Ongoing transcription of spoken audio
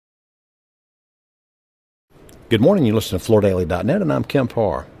Good morning. You listen to FloorDaily.net, and I'm Kemp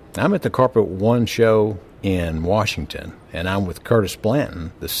Harr. I'm at the Carpet One show in Washington, and I'm with Curtis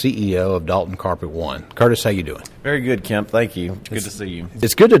Blanton, the CEO of Dalton Carpet One. Curtis, how you doing? Very good, Kemp. Thank you. It's good to see you.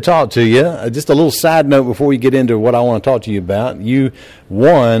 It's good to talk to you. Just a little side note before we get into what I want to talk to you about. You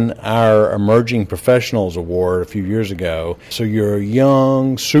won our Emerging Professionals Award a few years ago, so you're a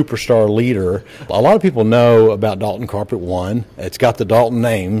young superstar leader. A lot of people know about Dalton Carpet One. It's got the Dalton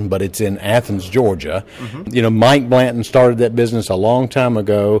name, but it's in Athens, Georgia. You know, Mike Blanton started that business a long time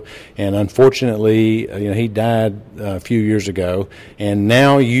ago, and unfortunately, he died a few years ago, and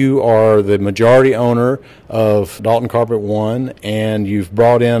now you are the majority owner of Dalton Carpet One, and you've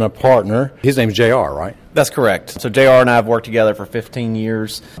brought in a partner. His name's JR, right? That's correct. So JR and I have worked together for 15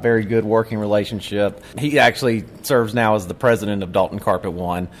 years. Very good working relationship. He actually serves now as the president of Dalton Carpet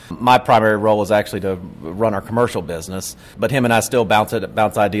One. My primary role is actually to run our commercial business, but him and I still bounce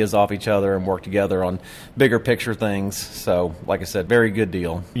ideas off each other and work together on bigger picture things. So, like I said, very good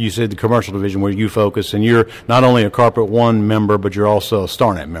deal. You said the commercial division where you focus, and you're not only a Carpet One member, but you're also a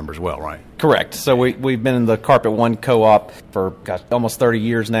StarNet member as well, right? Correct. So we've been in the Carpet One co-op for almost 30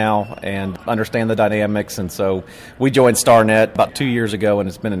 years now and understand the dynamics. And so we joined StarNet about 2 years ago, and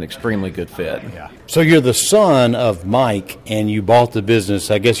it's been an extremely good fit. Yeah. So you're the son of Mike, and you bought the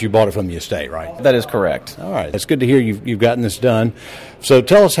business. I guess you bought it from the estate, right? That is correct. All right. It's good to hear you've gotten this done. So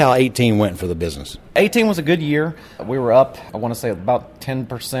tell us how 18 went for the business. 18 was a good year. We were up, I want to say, about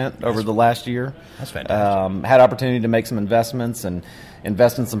 10% over the last year. That's fantastic. Had opportunity to make some investments and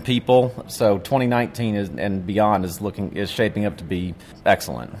invest in some people. So 2019 and beyond is shaping up to be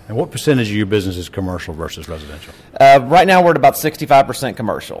excellent. And what percentage of your business is commercial versus residential? Right now we're at about 65%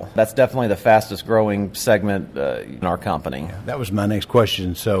 commercial. That's definitely the fastest growing segment in our company. Yeah, that was my next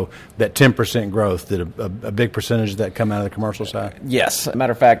question. So that 10% growth, did a big percentage of that come out of the commercial side? Yes. As a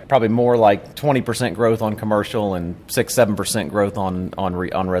matter of fact, probably more like 20% growth on commercial and 6-7% growth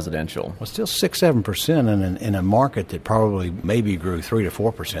on residential. Well, still 6-7% in a market that probably maybe grew 3 to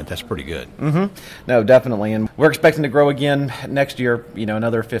 4%. That's pretty good. No, definitely. And we're expecting to grow again next year,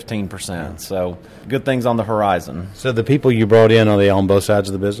 another 15%. So good things on the horizon. So the people you brought in, are they on both sides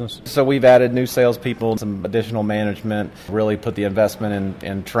of the business? So we've added new salespeople, some additional management, really put the investment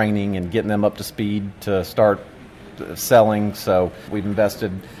in training and getting them up to speed to start selling. So we've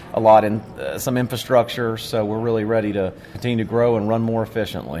invested a lot in some infrastructure, so we're really ready to continue to grow and run more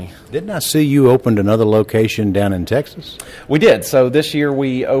efficiently. Didn't I see you opened another location down in Texas? We did. So this year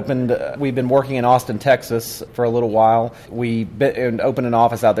we've been working in Austin, Texas for a little while. We opened an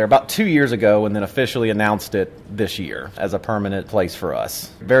office out there about 2 years ago and then officially announced it this year as a permanent place for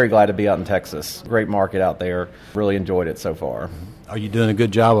us. Very glad to be out in Texas. Great market out there. Really enjoyed it so far. Are you doing a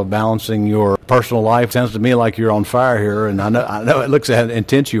good job of balancing your personal life? Sounds to me like you're on fire here, and I know it looks how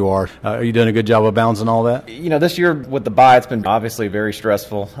intense you are. Are you doing a good job of balancing all that? This year with the buy, it's been obviously very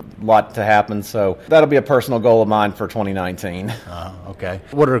stressful, a lot to happen, so that'll be a personal goal of mine for 2019. Okay.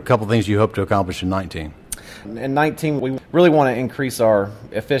 What are a couple things you hope to accomplish in 19? In 19, we really want to increase our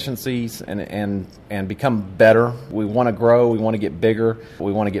efficiencies and become better. We want to grow. We want to get bigger.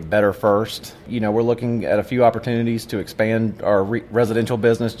 We want to get better first. We're looking at a few opportunities to expand our residential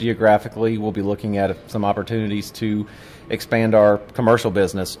business geographically. We'll be looking at some opportunities to expand our commercial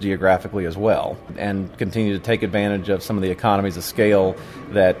business geographically as well and continue to take advantage of some of the economies of scale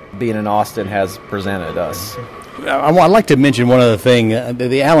that being in Austin has presented us. I'd like to mention one other thing.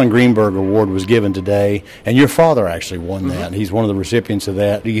 The Alan Greenberg Award was given today, and your father actually won that. He's one of the recipients of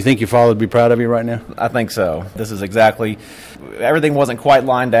that. Do you think your father would be proud of you right now? I think so. This is everything wasn't quite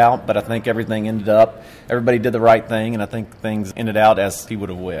lined out, but I think everything ended up, everybody did the right thing, and I think things ended out as he would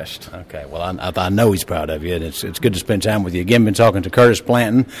have wished. Okay, well, I know he's proud of you, and it's good to spend time with you. Again, been talking to Curtis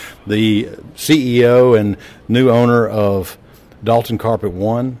Blanton, the CEO and new owner of Dalton Carpet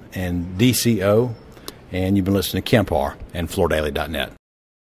One and DCO. And you've been listening to Kemp Harr and FloorDaily.net.